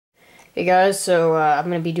Hey guys, so I'm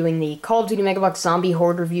going to be doing the Call of Duty Mega Bloks Zombie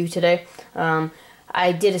Horde review today.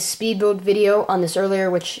 I did a speed build video on this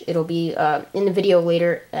earlier, which it'll be in the video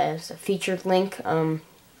later as a featured link,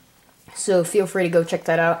 so feel free to go check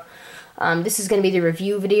that out. This is going to be the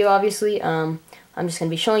review video, obviously. I'm just going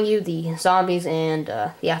to be showing you the zombies and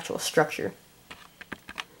the actual structure.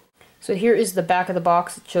 So here is the back of the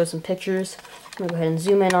box. It shows some pictures. I'm going to go ahead and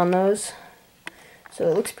zoom in on those. So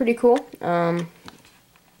it looks pretty cool.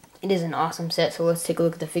 It is an awesome set, so let's take a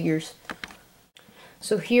look at the figures.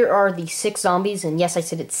 So here are the 6 zombies, and yes, I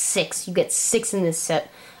said it's 6. You get 6 in this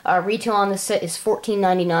set. Retail on this set is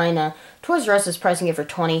 $14.99. Toys R Us is pricing it for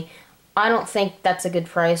 $20. I don't think that's a good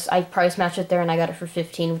price. I price matched it there, and I got it for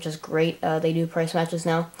 $15, which is great. They do price matches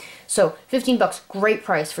now. So, $15, great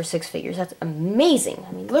price for 6 figures. That's amazing.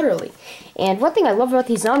 I mean, literally. And one thing I love about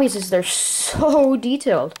these zombies is they're so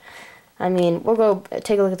detailed. I mean, we'll go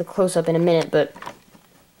take a look at the close-up in a minute, but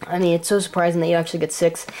I mean, it's so surprising that you actually get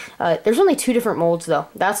 6. There's only 2 different molds, though.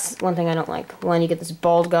 That's one thing I don't like. One, you get this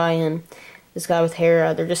bald guy and this guy with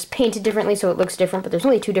hair. They're just painted differently, so it looks different, but there's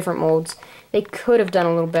only 2 different molds. They could have done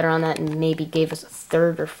a little better on that and maybe gave us a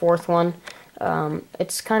 3rd or 4th one.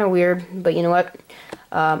 It's kind of weird, but you know what?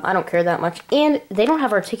 I don't care that much. And they don't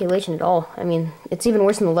have articulation at all. I mean, it's even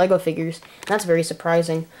worse than the Lego figures. That's very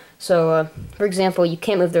surprising. So, for example, you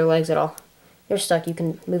can't move their legs at all. They're stuck. You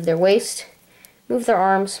can move their waist, move their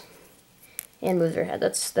arms, and move their head.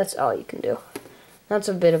 That's all you can do. That's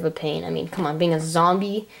a bit of a pain. I mean, come on, being a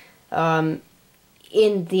zombie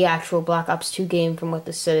in the actual Black Ops 2 game, from what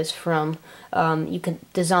this set is from,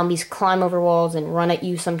 the zombies climb over walls and run at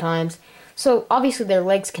you sometimes. So obviously their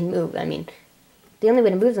legs can move. I mean, the only way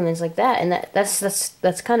to move them is like that, and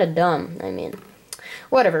that's kind of dumb. I mean,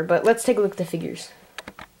 whatever. But let's take a look at the figures.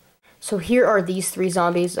 So here are these 3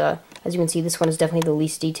 zombies. As you can see, this one is definitely the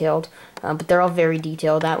least detailed, but they're all very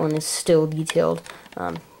detailed. That one is still detailed.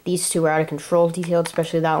 These 2 are out of control detailed,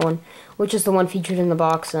 especially that one, which is the one featured in the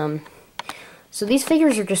box. So these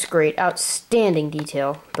figures are just great, outstanding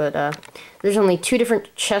detail, but there's only 2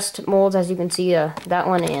 different chest molds, as you can see. That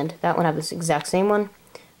one and that one have this exact same one,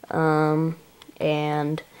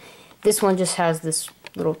 and this one just has this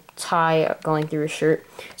little tie going through his shirt.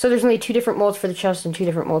 So there's only 2 different molds for the chest and 2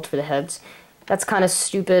 different molds for the heads. That's kind of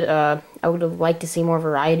stupid. I would have liked to see more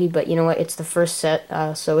variety, but you know what? It's the first set,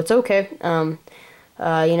 so it's okay. You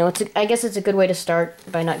know, I guess it's a good way to start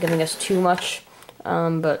by not giving us too much,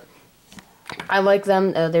 but I like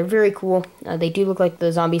them. They're very cool. They do look like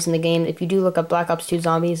the zombies in the game. If you do look up Black Ops 2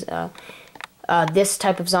 zombies, this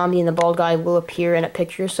type of zombie and the bald guy will appear in a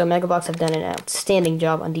picture, so Mega Bloks have done an outstanding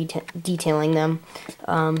job on detailing them.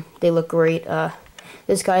 They look great.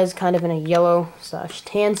 This guy is kind of in a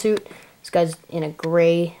yellow/tan suit. This guy's in a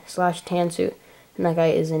gray/tan suit, and that guy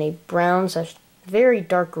is in a brown/very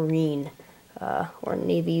dark green, or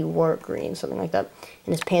navy war green, something like that.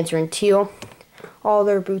 And his pants are in teal. All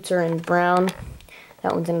their boots are in brown.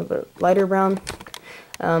 That one's in a bit lighter brown,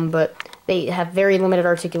 but they have very limited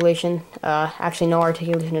articulation. Actually, no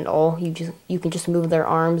articulation at all. You can just move their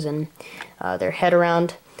arms and their head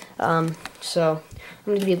around. So I'm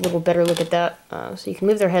gonna give you a little better look at that. So you can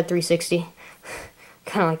move their head 360.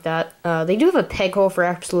 Kind of like that. They do have a peg hole for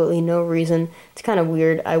absolutely no reason. It's kind of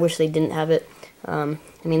weird. I wish they didn't have it. I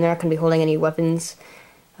mean, they're not going to be holding any weapons,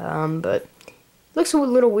 but it looks a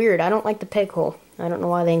little weird. I don't like the peg hole. I don't know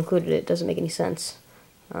why they included it. It doesn't make any sense.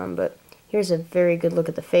 But here's a very good look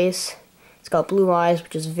at the face. It's got blue eyes,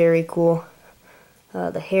 which is very cool.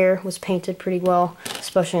 The hair was painted pretty well,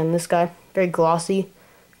 especially on this guy. Very glossy.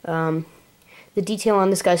 The detail on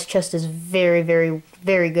this guy's chest is very, very,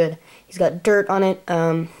 very good. He's got dirt on it.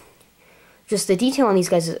 Just the detail on these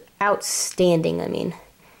guys is outstanding. I mean,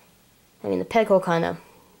 the peg hole kind of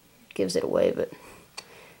gives it away, but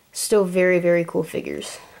still very, very cool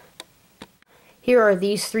figures. Here are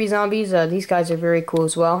these 3 zombies. These guys are very cool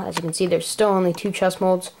as well. As you can see, there's still only 2 chest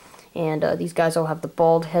molds, and these guys all have the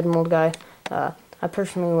bald head mold guy. I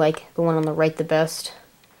personally like the one on the right the best.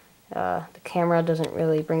 The camera doesn't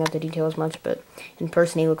really bring out the detail as much, but in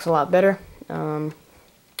person he looks a lot better.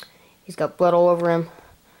 He's got blood all over him.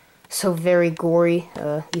 So very gory,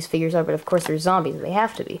 these figures are, but of course they're zombies. They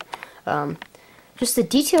have to be. Just the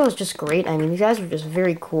detail is just great. I mean, these guys are just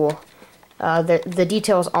very cool. The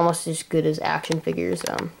detail is almost as good as action figures,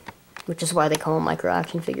 which is why they call them micro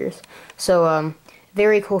action figures. So,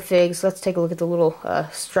 very cool figs. Let's take a look at the little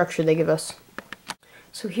structure they give us.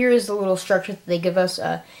 So here is the little structure that they give us.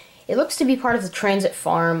 It looks to be part of the transit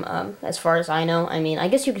farm, as far as I know. I mean, I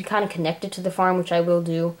guess you could kind of connect it to the farm, which I will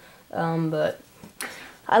do, but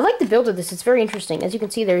I like the build of this. It's very interesting. As you can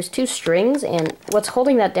see, there's 2 strings, and what's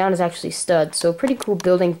holding that down is actually studs. So pretty cool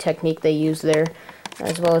building technique they use there,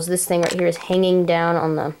 as well as this thing right here is hanging down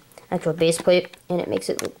on the actual base plate, and it makes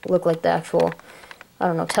it look like the actual, I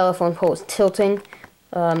don't know, telephone pole is tilting.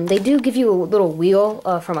 They do give you a little wheel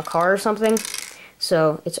from a car or something,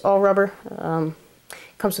 so it's all rubber.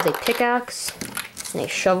 Comes with a pickaxe and a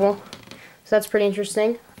shovel, so that's pretty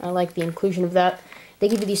interesting. I like the inclusion of that. They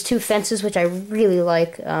give you these 2 fences, which I really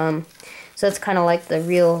like. So that's kind of like the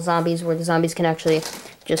real zombies, where the zombies can actually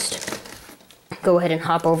just go ahead and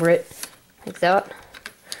hop over it, like that.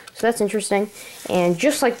 So that's interesting. And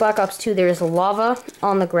just like Black Ops 2, there is lava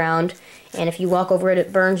on the ground, and if you walk over it,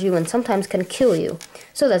 it burns you and sometimes can kill you.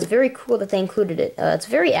 So that's very cool that they included it. It's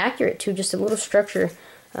very accurate, too, just a little structure.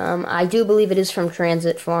 I do believe it is from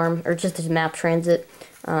Transit Farm, or just a map Transit,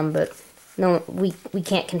 but no, we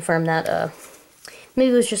can't confirm that.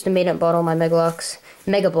 Maybe it was just a made-up bottle, my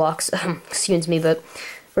Mega Bloks, excuse me, but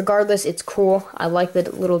regardless, it's cool. I like the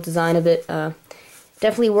little design of it.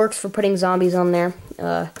 Definitely works for putting zombies on there.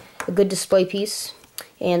 A good display piece.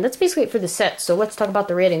 And that's basically it for the set, so let's talk about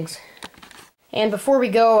the ratings. And before we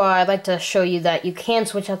go, I'd like to show you that you can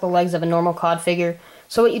switch out the legs of a normal COD figure.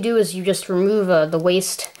 So what you do is you just remove the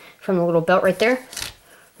waist from the little belt right there.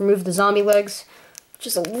 Remove the zombie legs.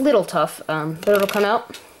 Just a little tough, but it'll come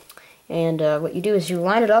out. And what you do is you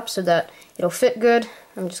line it up so that it'll fit good.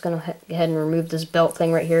 I'm just going to go ahead and remove this belt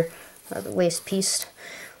thing right here, the waist piece.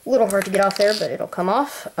 A little hard to get off there, but it'll come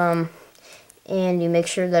off. And you make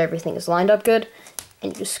sure that everything is lined up good.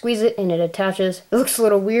 And you just squeeze it and it attaches. It looks a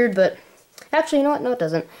little weird, but actually, you know what? No, it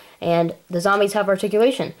doesn't. And the zombies have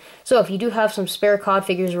articulation. So if you do have some spare COD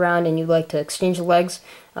figures around and you'd like to exchange the legs,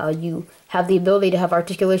 you have the ability to have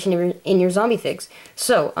articulation in your zombie figs.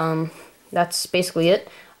 So that's basically it.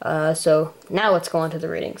 So now let's go on to the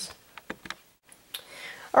ratings.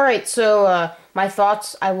 Alright, so my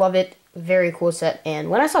thoughts, I love it. Very cool set. And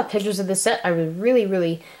when I saw pictures of this set, I was really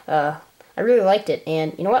liked it.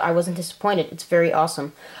 And you know what? I wasn't disappointed. It's very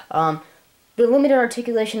awesome. The limited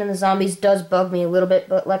articulation in the zombies does bug me a little bit,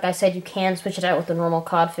 but like I said, you can switch it out with the normal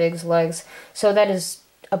COD figs legs. So that is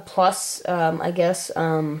a plus, I guess.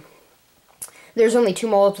 There's only 2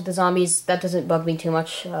 molds with the zombies. That doesn't bug me too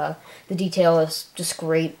much. The detail is just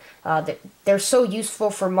great. They're so useful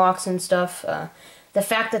for mocks and stuff. The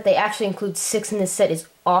fact that they actually include 6 in this set is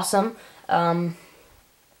awesome. I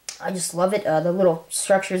just love it. The little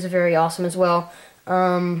structures are very awesome as well.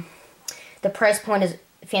 The price point is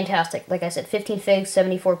fantastic. Like I said, 15 figs,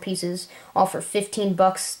 74 pieces, all for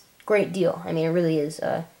 $15. Great deal. I mean, it really is.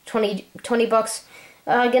 20 bucks.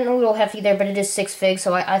 Getting a little hefty there, but it is 6 figs,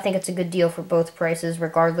 so I think it's a good deal for both prices,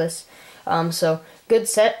 regardless. So, good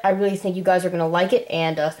set. I really think you guys are going to like it,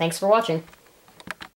 and thanks for watching.